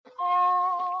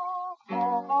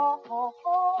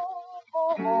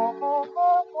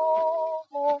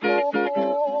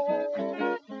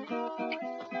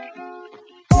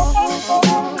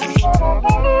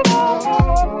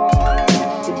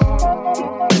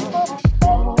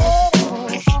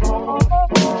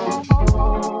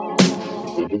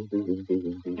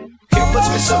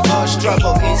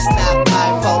trouble is not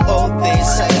my fault. All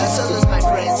this I also lose my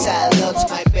friends, I lost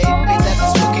my baby that is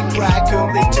smoking crack.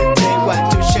 Only today want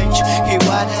to change. He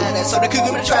wanted so the cougar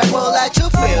gonna try what I to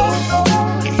feel.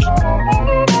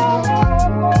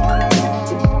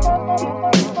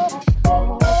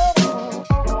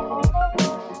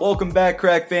 Welcome back,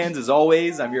 Crack fans. As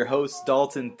always, I'm your host,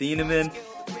 Dalton Thieneman.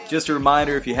 Just a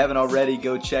reminder, if you haven't already,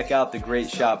 go check out the Great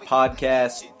Shot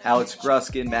podcast. Alex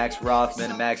Gruskin, Max Rothman,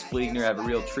 and Max Fliegner have a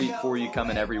real treat for you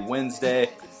coming every Wednesday.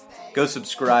 Go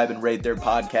subscribe and rate their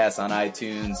podcast on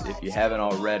iTunes if you haven't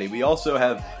already. We also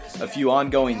have a few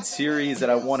ongoing series that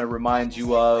I want to remind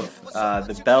you of.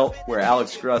 The Belt, where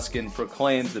Alex Gruskin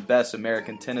proclaims the best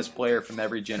American tennis player from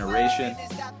every generation.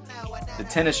 The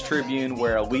Tennis Tribune,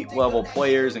 where elite-level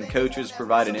players and coaches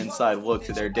provide an inside look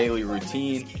to their daily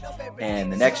routine.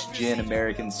 And the Next Gen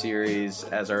American series,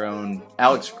 as our own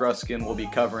Alex Gruskin will be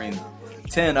covering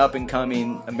 10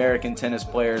 up-and-coming American tennis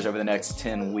players over the next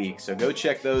 10 weeks. So go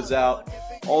check those out.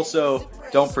 Also,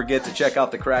 don't forget to check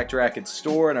out the Cracked Racquets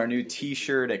store and our new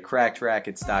t-shirt at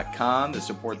crackedrackets.com to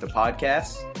support the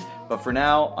podcast. But for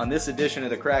now, on this edition of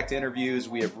the Cracked Interviews,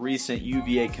 we have recent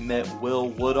UVA commit Will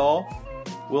Woodall.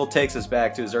 Will takes us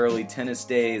back to his early tennis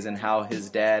days and how his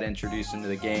dad introduced him to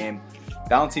the game,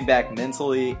 bouncing back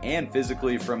mentally and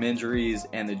physically from injuries,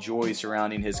 and the joy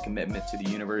surrounding his commitment to the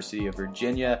University of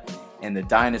Virginia and the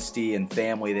dynasty and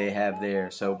family they have there.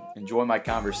 So enjoy my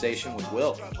conversation with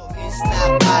Will. It's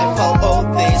not my fault, all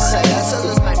this I also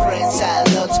lose my friends, I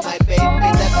lost my baby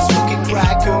that is smoking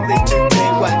crack. Only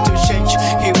today want to change.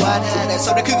 He wanted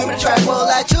so the cougar gonna try what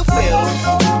I to feel.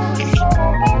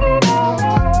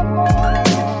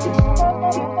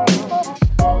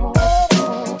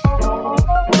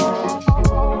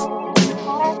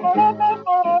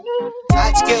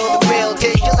 Skill the real,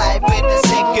 take your life in a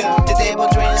second. The table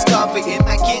drinks coffee in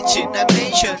my kitchen, I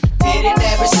mentioned eating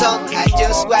every song, I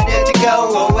just wanted to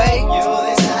go away. You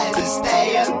decide to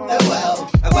stay in the well.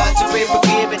 I want to be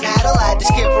forgiven, I don't like to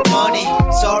skip for money.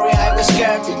 Sorry I was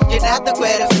scared, you're not the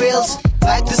way it feels.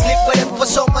 Like to sleep with it for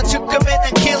someone to come in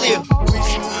and kill you.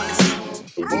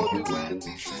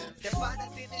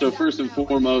 So first and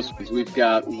foremost, we've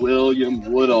got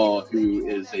William Woodall, who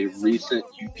is a recent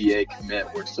UVA commit.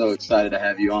 We're so excited to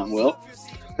have you on, Will.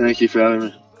 Thank you for having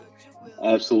me.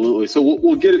 Absolutely. So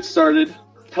we'll get it started.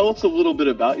 Tell us a little bit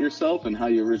about yourself and how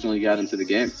you originally got into the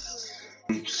game.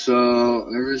 So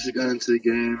I originally got into the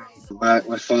game.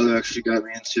 My father actually got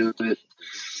me into it.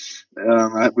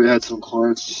 We had some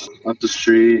courts up the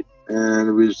street,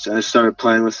 and I started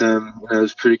playing with him. It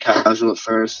was pretty casual at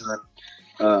first, and then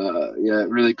it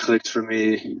really clicked for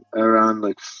me around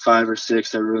like 5 or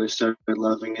 6. I really started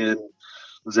loving it.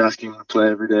 Was asking him to play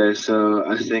every day. So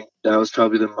I think that was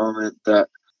probably the moment that,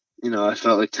 I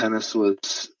felt like tennis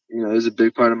was, it was a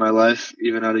big part of my life,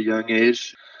 even at a young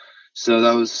age. So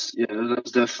that was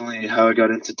definitely how I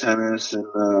got into tennis. And,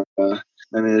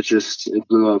 it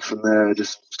blew up from there. I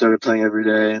just started playing every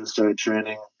day and started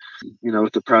training,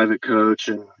 with the private coach.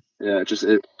 And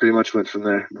it pretty much went from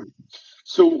there.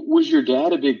 So was your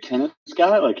dad a big tennis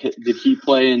guy? Like, did he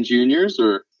play in juniors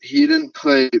or? He didn't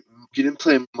play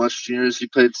much juniors. He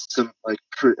played some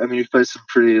he played some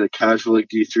pretty casual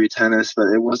D3 tennis,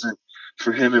 but it wasn't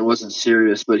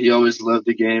serious. But he always loved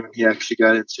the game, and he actually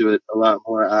got into it a lot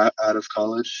more out of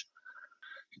college.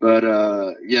 But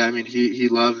he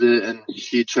loved it, and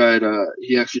he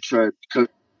actually tried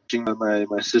coaching my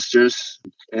sisters,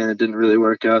 and it didn't really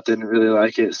work out. They didn't really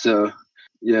like it, so.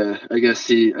 Yeah, I guess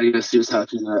he was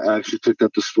happy that I actually picked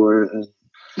up the sport, and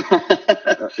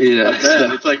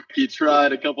it's like he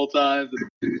tried a couple times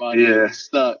and finally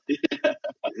stuck.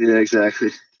 Yeah, exactly.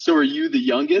 So, are you the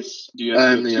youngest? Do you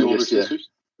have two older sisters?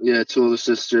 Yeah, 2 older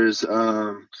sisters,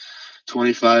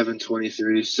 25 and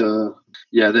 23. So,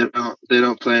 they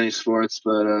don't play any sports,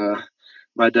 but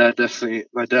my dad definitely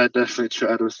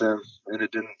tried with them, and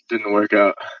it didn't work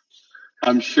out.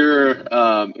 I'm sure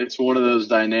it's one of those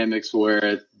dynamics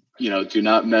where, do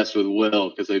not mess with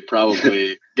Will, because they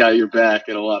probably got your back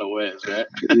in a lot of ways, right?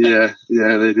 Yeah,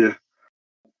 they do.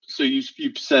 So you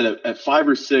said at 5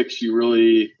 or 6, you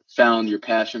really found your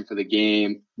passion for the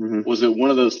game. Mm-hmm. Was it one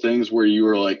of those things where you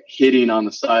were hitting on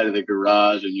the side of the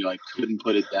garage and you couldn't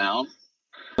put it down?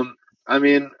 Like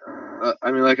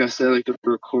I said,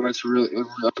 the courts were really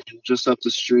just up the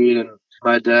street, and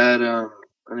my dad,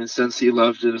 since he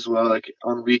loved it as well,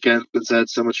 on weekends, since I had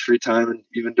so much free time, and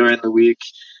even during the week,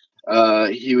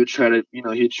 he would try to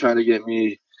get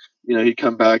me, he'd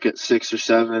come back at 6 or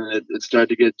 7. It started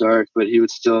to get dark, but he'd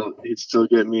still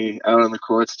get me out on the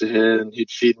courts to hit, and he'd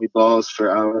feed me balls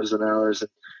for hours and hours. And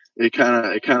it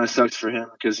kind of sucked for him,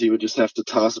 because he would just have to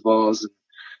toss balls, and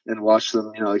and watch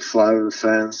them, like fly over the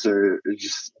fence or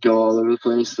just go all over the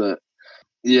place. But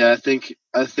yeah, I think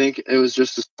it was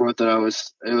just a sport that I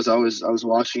was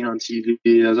watching on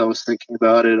TV as I was thinking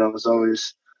about it.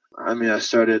 I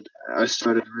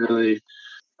started really,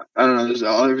 I don't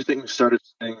know, everything started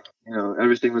saying,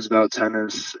 everything was about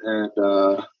tennis, and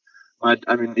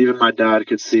even my dad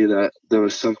could see that there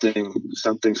was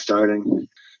something starting,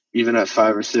 even at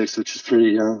 5 or 6, which is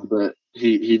pretty young, but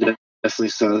he definitely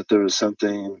saw that there was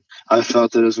something, and I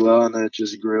felt it as well, and then it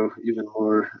just grew even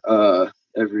more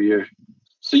every year.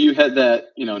 So you had that,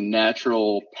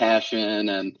 natural passion,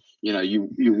 and you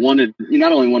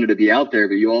not only wanted to be out there,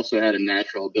 but you also had a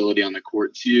natural ability on the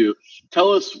court too.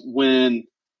 Tell us when,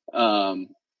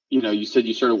 you said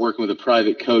you started working with a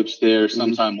private coach there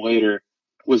sometime later.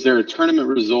 Was there a tournament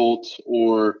result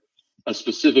or a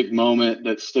specific moment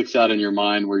that sticks out in your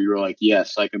mind where you were like,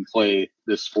 yes, I can play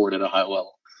this sport at a high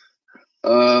level?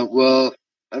 Well,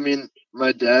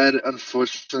 my dad,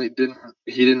 unfortunately,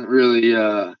 didn't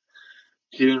really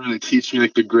teach me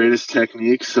like the greatest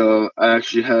technique. So I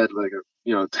actually had like a,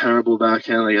 terrible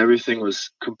backhand. Like everything was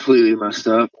completely messed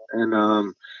up.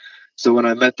 And, so when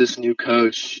I met this new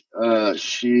coach,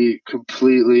 we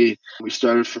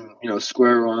started from,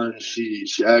 square one. She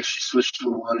actually switched to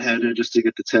a one-hander just to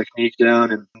get the technique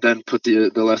down and then put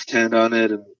the left hand on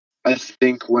it. And I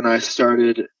think when I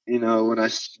started, when I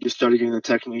started getting the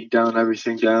technique down,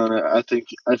 everything down, I think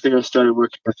I started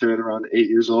working with her at around 8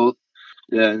 years old.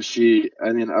 Yeah, and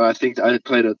I think I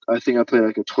played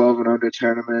like a 12 and under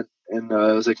tournament, and it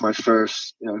was like my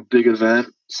first, big event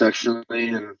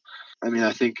sectionally, and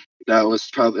I think that was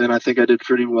probably, and I think I did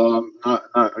pretty well.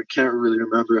 I can't really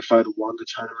remember if I'd won the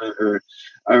tournament, or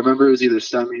I remember it was either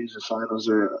semis or finals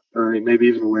or maybe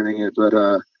even winning it.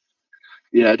 But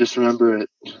yeah, I just remember it.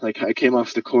 Like I came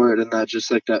off the court, and that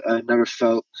just like that, I never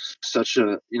felt such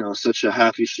a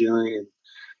happy feeling. And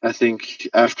I think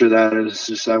after that, it was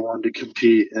just I wanted to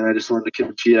compete, and I just wanted to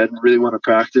compete. I didn't really want to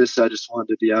practice. I just wanted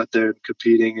to be out there and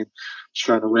competing and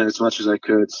trying to win as much as I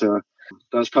could. So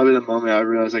that was probably the moment I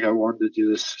realized like I wanted to do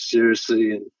this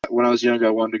seriously. And when I was younger,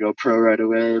 I wanted to go pro right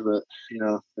away, but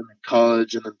I'm in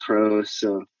college and then pro.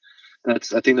 So I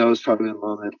think that was probably the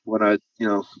moment when I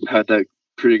had that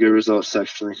pretty good result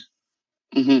sectionally.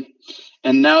 Mm-hmm.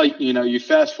 And now, you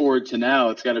fast forward to now,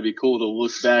 it's got to be cool to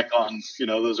look back on,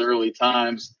 those early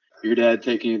times, your dad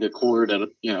taking you to court at,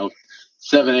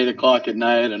 7, 8 o'clock at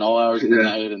night and all hours of the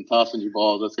night and tossing you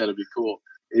balls. That's got to be cool.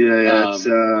 Yeah.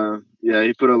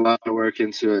 He put a lot of work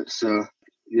into it. So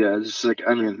yeah, just like,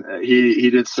 he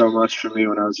did so much for me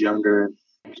when I was younger, and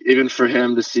even for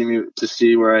him to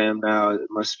see where I am now, it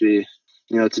must be,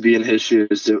 to be in his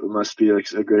shoes, it must be like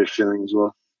a great feeling as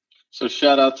well. So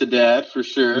shout out to Dad for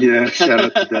sure. Yeah, shout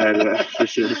out to Dad, yeah, for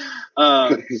sure.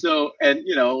 So, and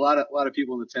a lot of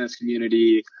people in the tennis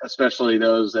community, especially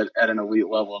those at an elite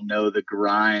level, know the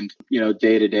grind,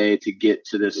 day to day to get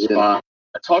to this spot.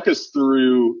 Talk us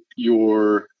through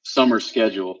your summer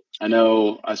schedule. I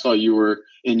know I saw you were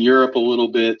in Europe a little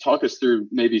bit. Talk us through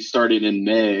maybe starting in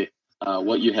May,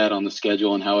 what you had on the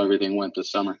schedule and how everything went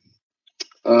this summer.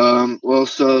 Well,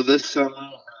 so this summer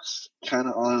was kind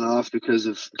of on and off because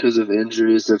of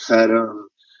injuries.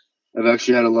 I've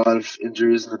actually had a lot of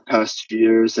injuries in the past few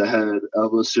years. I had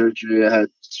elbow surgery. I had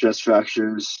stress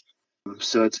fractures.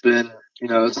 So it's been,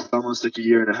 it's almost like a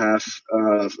year and a half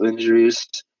of injuries,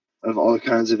 of all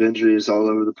kinds of injuries all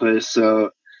over the place. So,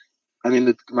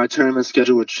 my tournament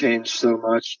schedule would change so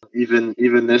much.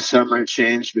 Even this summer it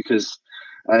changed because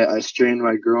I strained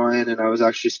my groin, and I was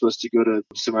actually supposed to go to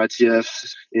some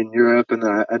ITFs in Europe, and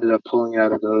then I ended up pulling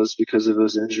out of those because of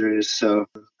those injuries. So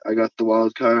I got the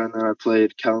wild card, and then I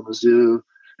played Kalamazoo,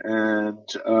 and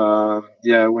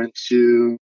I went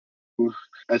to,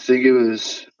 I think it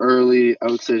was early, I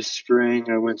would say spring.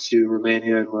 I went to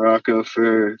Romania and Morocco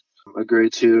for a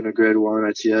grade 2 and a grade 1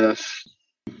 ITF.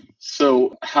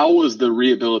 So how was the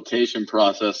rehabilitation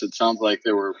process? It sounds like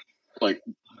there were like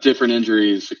different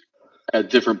injuries at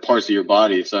different parts of your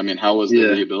body. So, how was the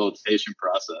rehabilitation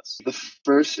process? The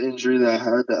first injury that I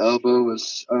had, the elbow,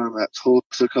 was at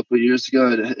Tulsa a couple of years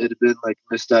ago. It had been like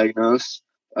misdiagnosed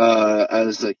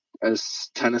as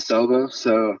tennis elbow.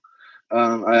 So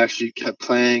I actually kept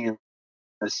playing, and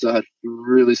I still had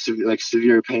really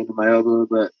severe pain in my elbow,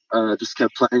 but just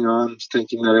kept playing on,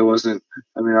 thinking that it wasn't.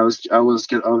 I was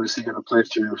obviously going to play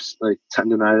through like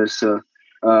tendonitis, so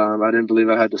I didn't believe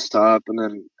I had to stop. And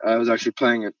then I was actually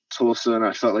playing at Tulsa, and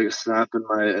I felt like a snap in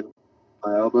my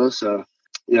elbow. So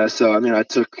yeah, I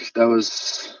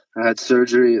had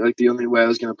surgery. Like the only way I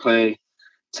was going to play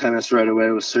tennis right away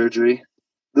was surgery.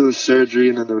 There was surgery,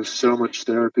 and then there was so much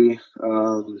therapy.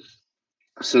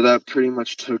 So that pretty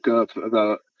much took up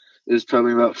it was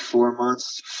probably about 4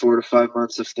 to 5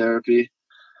 months of therapy.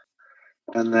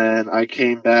 And then I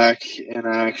came back and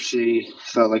I actually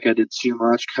felt like I did too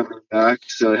much coming back.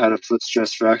 So I had a foot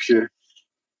stress fracture.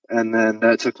 And then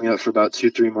that took me up for about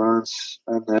 2-3 months.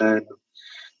 And then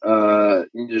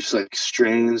just like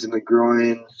strains in the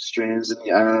groin, strains in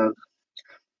the ab.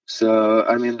 So,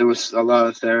 I mean, there was a lot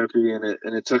of therapy and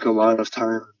it took a lot of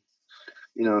time,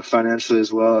 financially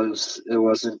as well. It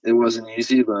wasn't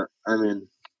easy, but I mean,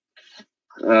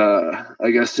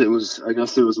 I guess it was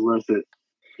worth it.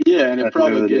 Yeah, and it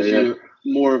probably gives you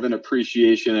more of an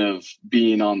appreciation of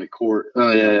being on the court.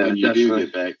 Oh yeah, when you definitely. do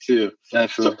get back too.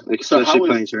 Definitely, especially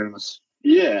playing tournaments.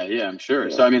 Yeah, I'm sure.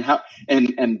 Yeah. So I mean, how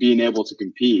and being able to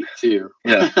compete too.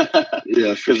 Yeah,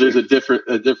 yeah, because there's a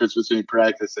difference between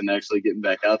practice and actually getting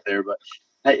back out there. But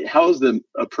how is the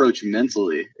approach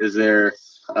mentally? Is there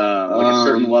a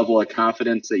certain level of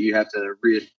confidence that you have to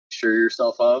reassure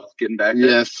yourself of getting back there?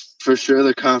 Yeah, for sure.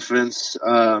 The confidence,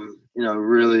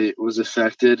 really was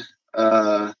affected.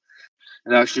 It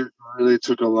actually really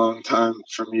took a long time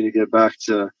for me to get back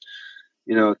to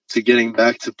getting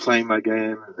back to playing my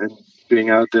game and being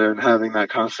out there and having that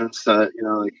confidence that,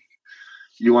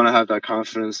 you want to have that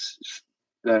confidence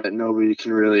that nobody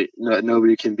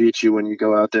can beat you when you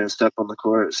go out there and step on the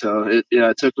court. So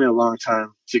it took me a long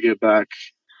time to get back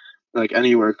like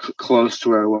anywhere close to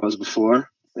where I was before.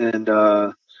 And,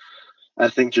 I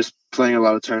think just playing a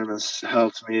lot of tournaments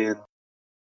helped me. And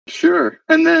sure.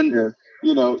 And then,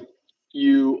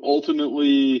 you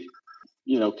ultimately,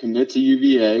 commit to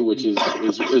UVA, which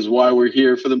is why we're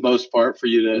here for the most part, for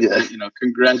you to,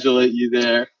 congratulate you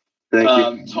there. Thank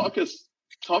you.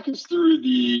 Talk us through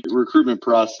the recruitment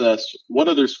process. What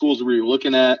other schools were you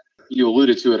looking at? You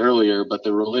alluded to it earlier, but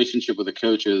the relationship with the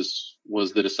coaches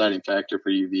was the deciding factor for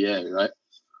UVA, right?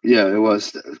 Yeah, it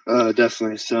was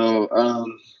definitely. So,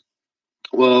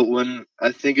 when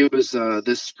I think it was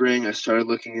this spring, I started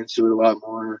looking into it a lot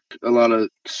more. A lot of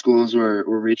schools were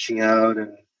reaching out,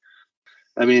 and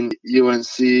I mean,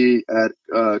 UNC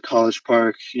at College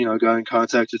Park, got in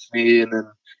contact with me, and then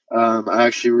I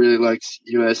actually really liked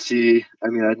USC. I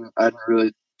mean, I didn't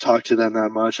really talk to them that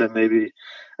much. I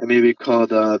maybe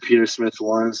called Peter Smith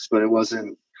once, but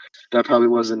that probably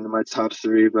wasn't in my top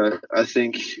 3. But I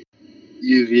think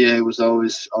UVA was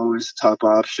always the top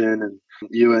option, and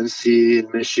UNC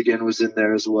and Michigan was in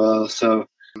there as well. So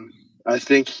I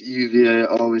think UVA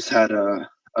always had a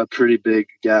pretty big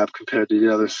gap compared to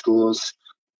the other schools,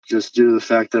 just due to the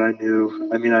fact that I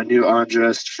knew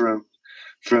Andres from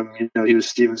he was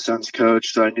Steven Sun's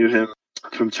coach, so I knew him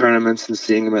from tournaments and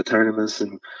seeing him at tournaments,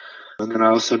 and then I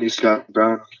also knew Scott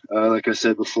Brown. Like I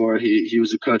said before, he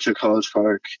was a coach at College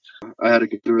Park. I had a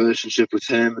good relationship with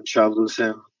him and traveled with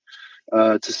him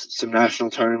to some national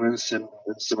tournaments and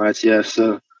some ITF.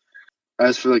 So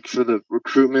as for the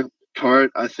recruitment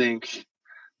part, I think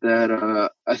that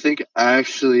I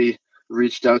actually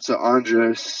reached out to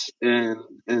Andres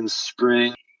in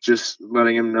spring, just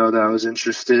letting him know that I was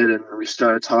interested, and we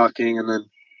started talking, and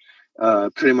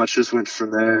then pretty much just went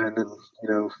from there. And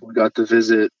then we got the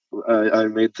visit.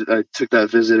 I took that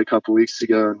visit a couple weeks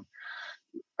ago and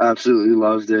absolutely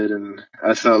loved it, and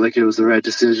I felt like it was the right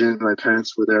decision. My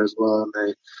parents were there as well,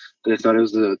 and they thought it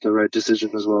was the right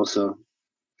decision as well. So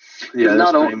yeah,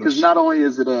 because not only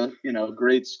is it a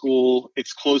great school,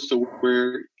 it's close to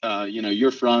where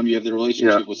you're from. You have the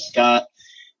relationship with Scott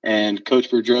and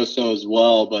Coach Pedroso as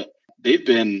well, but they've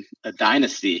been a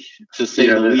dynasty, to say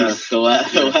the least, the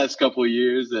last couple of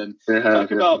years. And talk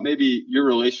about maybe your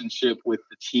relationship with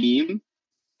the team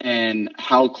and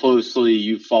how closely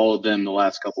you followed them the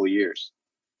last couple of years.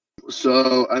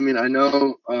 So, I mean, I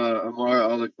know Amar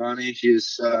Alagbani.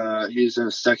 He's in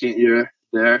his second year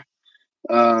there,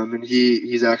 and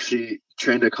he's actually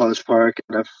trained at College Park.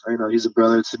 And he's a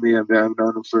brother to me. I've known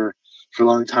him for a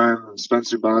long time.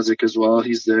 Spencer Bozic as well.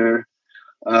 He's there.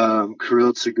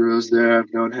 Kirill Tsaguro's there.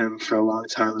 I've known him for a long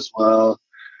time as well.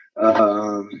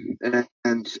 And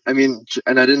I mean,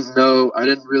 and I didn't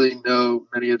really know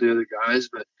many of the other guys,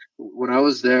 but when I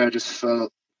was there, I just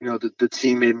felt, the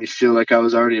team made me feel like I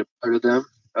was already a part of them.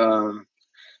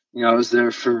 I was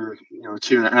there for,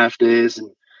 2.5 days, and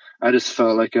I just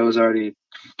felt like I was already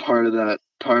part of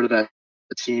that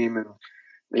team. And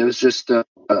it was just the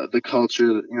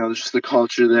culture, just the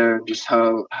culture there, and just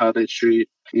how they treat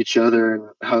each other and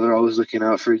how they're always looking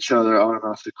out for each other on and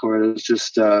off the court. It was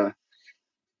just, it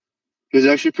was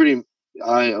actually pretty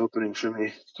eye-opening for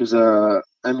me because,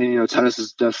 tennis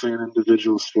is definitely an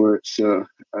individual sport. So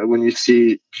when you see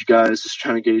you guys just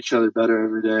trying to get each other better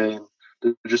every day, and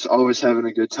they're just always having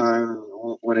a good time.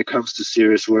 And when it comes to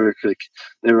serious work, like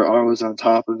they were always on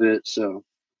top of it. So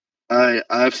I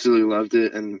absolutely loved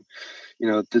it. And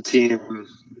the team.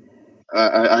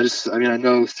 I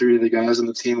know 3 of the guys on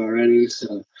the team already,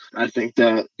 so I think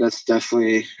that's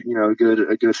definitely a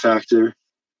good factor.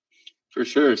 For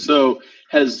sure. So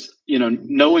has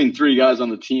knowing 3 guys on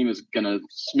the team is going to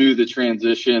smooth the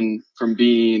transition from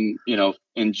being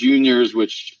in juniors,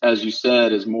 which as you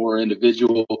said is more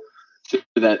individual, to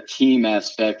that team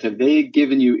aspect. Have they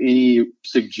given you any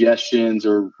suggestions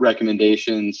or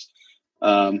recommendations,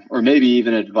 or maybe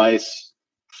even advice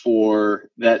for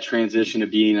that transition to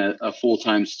being a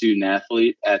full-time student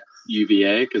athlete at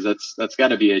UVA? Because that's got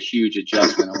to be a huge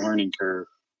adjustment, a learning curve.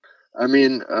 I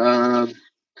mean,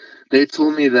 they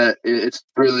told me that it's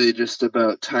really just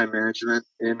about time management,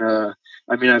 and I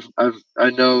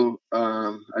definitely know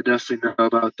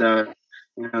about that.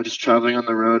 Just traveling on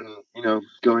the road and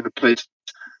going to places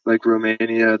like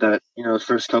Romania that the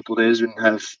first couple of days we didn't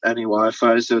have any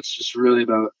Wi-Fi, so it's just really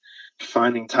about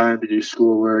finding time to do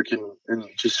schoolwork and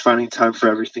just finding time for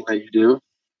everything that you do.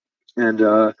 And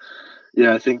I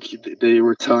think they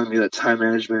were telling me that time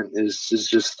management is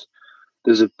just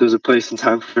there's a place and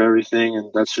time for everything, and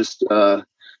that's just the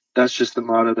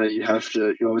motto that you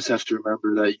always have to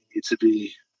remember, that you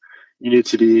need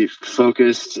to be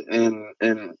focused in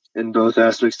both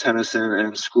aspects, tennis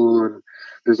and school, and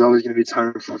there's always going to be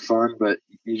time for fun, but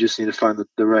you just need to find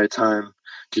the right time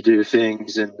to do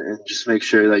things and just make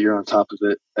sure that you're on top of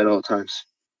it at all times.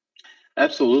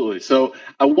 Absolutely. So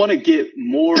I want to get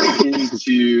more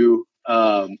into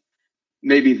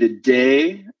maybe the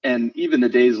day and even the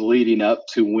days leading up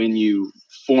to when you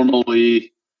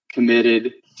formally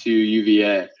committed to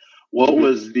UVA. What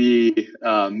was the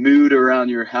mood around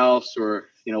your house, or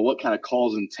what kind of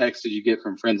calls and texts did you get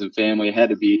from friends and family? It had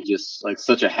to be just like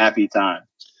such a happy time.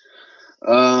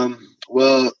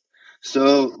 Well,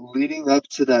 so leading up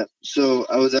to that, so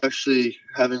I was actually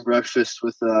having breakfast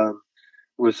with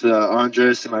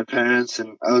Andres and my parents,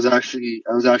 and I was actually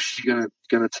gonna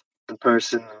tell in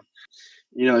person.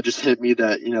 It just hit me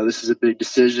that this is a big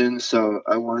decision, so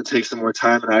I want to take some more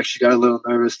time. And I actually got a little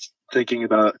nervous thinking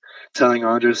about telling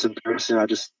Andres in person.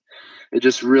 It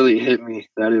just really hit me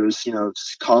that it was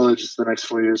it's college. It's the next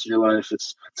 4 years of your life.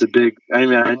 It's a big. I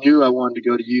mean, I knew I wanted to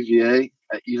go to UVA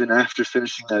even after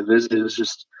finishing that visit. It was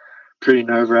just pretty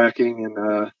nerve-wracking,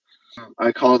 and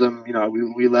I called him.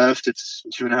 We left. It's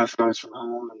 2.5 hours from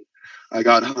home, and I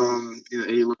got home,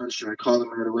 ate lunch, and I called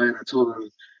him right away, and I told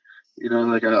him,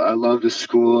 I love this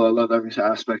school. I love every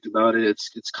aspect about it.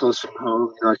 It's close from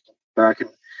home. I can back and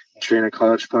train at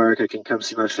College Park. I can come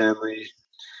see my family.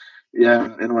 Yeah,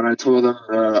 and when I told him,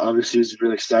 obviously he was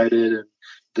really excited, and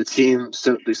the team,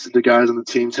 so the guys on the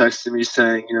team texted me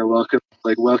saying, welcome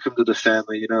to the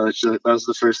family. That was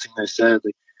the first thing they said.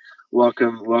 Like,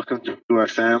 welcome to our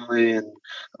family. And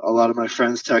a lot of my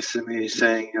friends texted me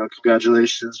saying,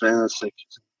 congratulations, man.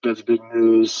 That's big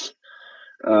news.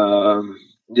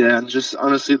 And just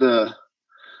honestly, it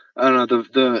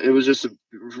was just a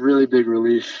really big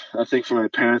relief, I think, for my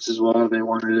parents as well. They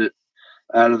wanted it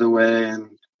out of the way,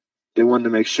 and they wanted to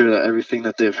make sure that everything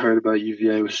that they've heard about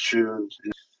UVA was true. And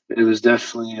it was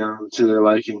definitely to their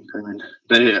liking. I mean,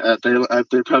 they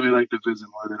probably liked the visit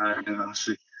more than I did,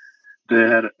 honestly. They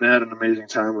had an amazing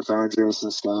time with Andres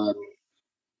and Scott.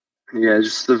 And yeah,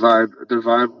 just the vibe. The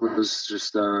vibe was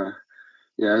just it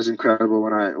was incredible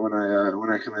when I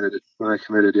committed.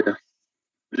 Yeah.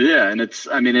 Yeah, and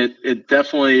it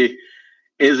definitely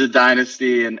is a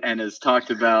dynasty and is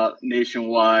talked about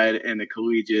nationwide in the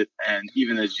collegiate and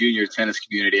even the junior tennis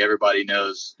community. Everybody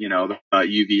knows, about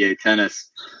UVA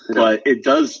tennis, but it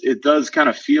does kind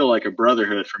of feel like a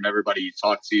brotherhood from everybody you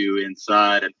talk to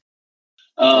inside. And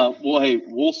hey,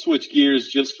 we'll switch gears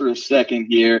just for a second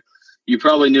here. You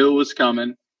probably knew it was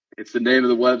coming. It's the name of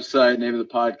the website, name of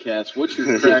the podcast. What's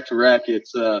your cracked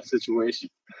rackets situation?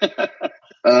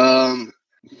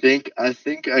 I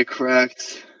think I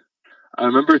cracked. I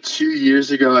remember 2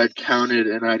 years ago I'd counted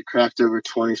and I'd cracked over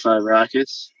 25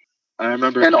 rackets. I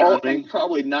remember and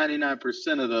probably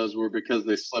 99% of those were because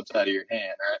they slipped out of your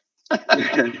hand, right?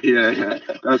 yeah.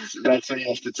 That's what you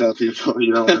have to tell people.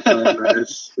 You don't want to play that.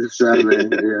 It's Saturday,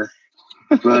 yeah.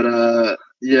 But I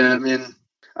mean,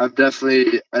 I've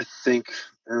definitely, I think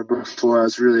before I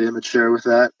was really immature with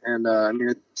that, and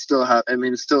it still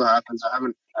happens. I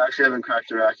haven't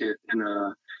cracked a racket in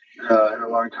a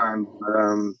long time, but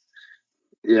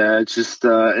it's just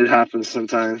it happens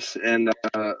sometimes, and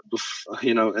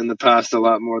in the past a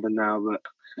lot more than now. But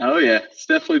oh yeah, it's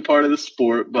definitely part of the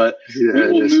sport. But we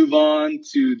will move on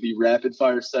to the rapid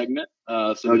fire segment.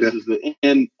 So this is the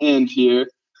end here.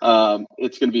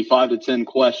 It's going to be 5 to 10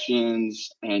 questions,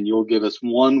 and you'll give us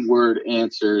 1-word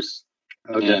answers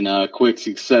in a quick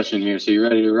succession here. So you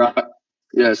ready to rock?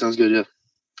 Yeah, sounds good, yeah.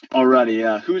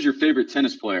 Alrighty. Who's your favorite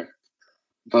tennis player?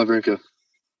 Wawrinka.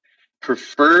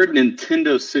 Preferred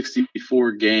Nintendo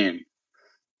 64 game?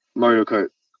 Mario Kart.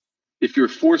 If you were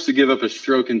forced to give up a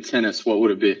stroke in tennis, what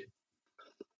would it be?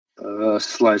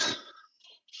 Slice.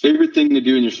 Favorite thing to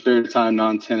do in your spare time,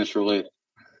 non-tennis related?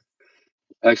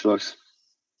 Xbox.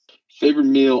 Favorite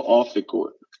meal off the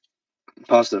court?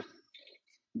 Pasta.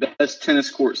 Best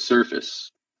tennis court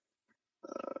surface?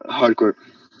 Hard court.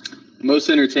 Most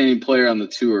entertaining player on the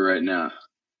tour right now?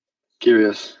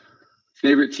 Curious.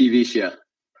 Favorite TV show?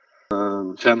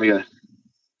 Family Guy.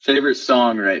 Favorite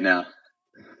song right now?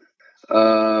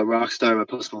 Rockstar by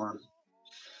Post Malone.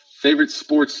 Favorite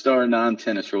sports star,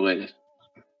 non-tennis related?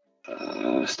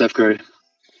 Steph Curry.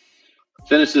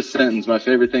 Finish this sentence. My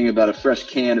favorite thing about a fresh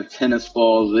can of tennis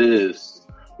balls is?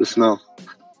 The smell.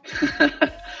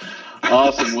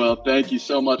 Awesome. Well, thank you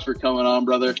so much for coming on,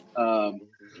 brother.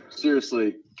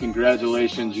 Seriously,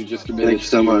 congratulations. You just committed Thank you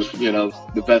so much.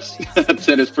 The best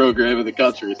tennis program in the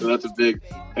country. So that's a big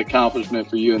accomplishment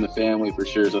for you and the family for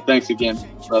sure. So thanks again,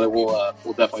 brother. We'll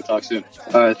definitely talk soon.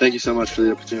 All right. Thank you so much for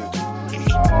the opportunity.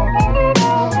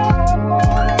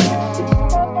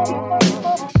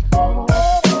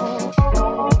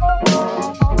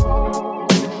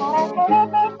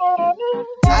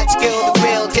 Hot skill the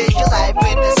grill, take your life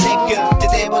in a second. The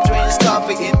devil drinks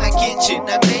coffee in my kitchen,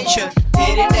 I mentioned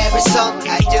it in every song.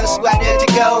 I just wanted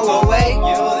to go away.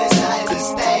 You decide to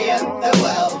stay in the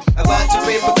well. I want to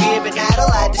be forgiven, I don't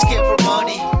like this kid for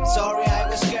money. Sorry, I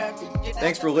was scared.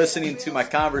 Thanks for listening to my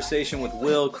conversation with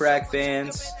Will, Crack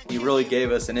fans. He really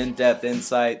gave us an in-depth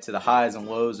insight to the highs and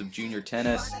lows of junior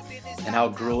tennis and how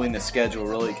grueling the schedule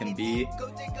really can be,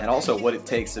 and also what it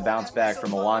takes to bounce back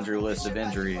from a laundry list of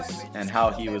injuries, and how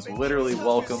he was literally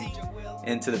welcomed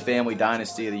into the family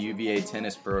dynasty of the UVA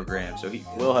tennis program. So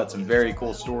Will had some very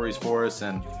cool stories for us,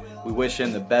 and we wish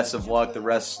him the best of luck the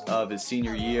rest of his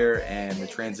senior year and the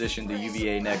transition to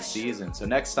UVA next season. So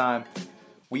next time,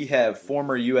 we have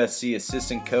former USC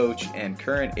assistant coach and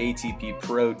current ATP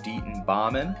pro Deaton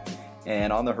Bauman.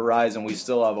 And on the horizon, we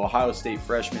still have Ohio State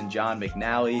freshman John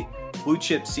McNally, blue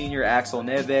chip senior Axel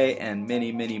Neve, and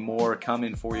many, many more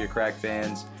coming for you, Crack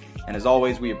fans. And as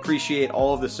always, we appreciate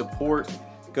all of the support.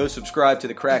 Go subscribe to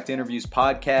the Cracked Interviews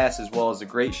podcast as well as the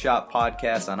Great Shot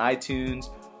podcast on iTunes.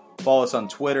 Follow us on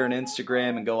Twitter and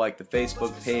Instagram, and go like the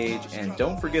Facebook page. And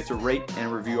don't forget to rate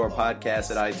and review our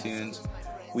podcast at iTunes.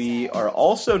 We are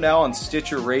also now on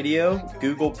Stitcher Radio,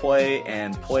 Google Play,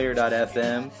 and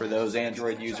Player.fm for those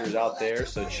Android users out there.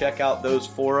 So check out those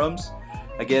forums.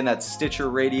 Again, that's Stitcher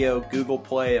Radio, Google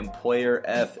Play, and Player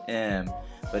FM.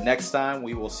 But next time,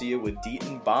 we will see you with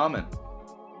Deaton Bauman.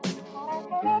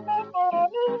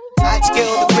 Hot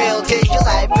skill the grill, take your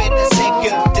life in a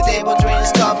second. The devil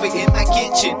drinks coffee in my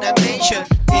kitchen, I mentioned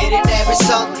it in every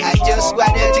song. I just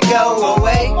wanted to go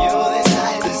away. You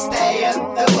decide to stay in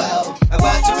the well. I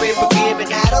want to be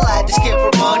forgiven, I don't like this kid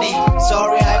for money.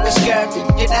 Sorry, I was scared,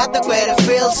 you're not the way it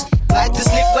feels. Like to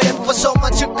sleep with it for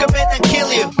someone to come in and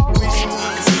kill you.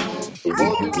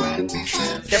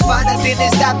 The final thing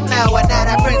is that now I'm not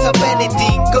afraid of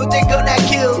anything. Go they gonna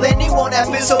kill anyone that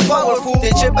feels so powerful.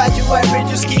 The shit about you, I read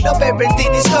your skin up,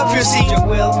 everything is confusing. You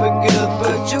will be good,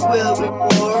 but you will be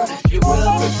more. You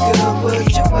will be good, but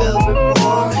you will be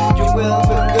more. You will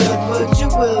be good, but you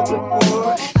will be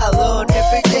more. Alone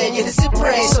every day, it is a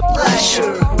praise of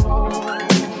pleasure.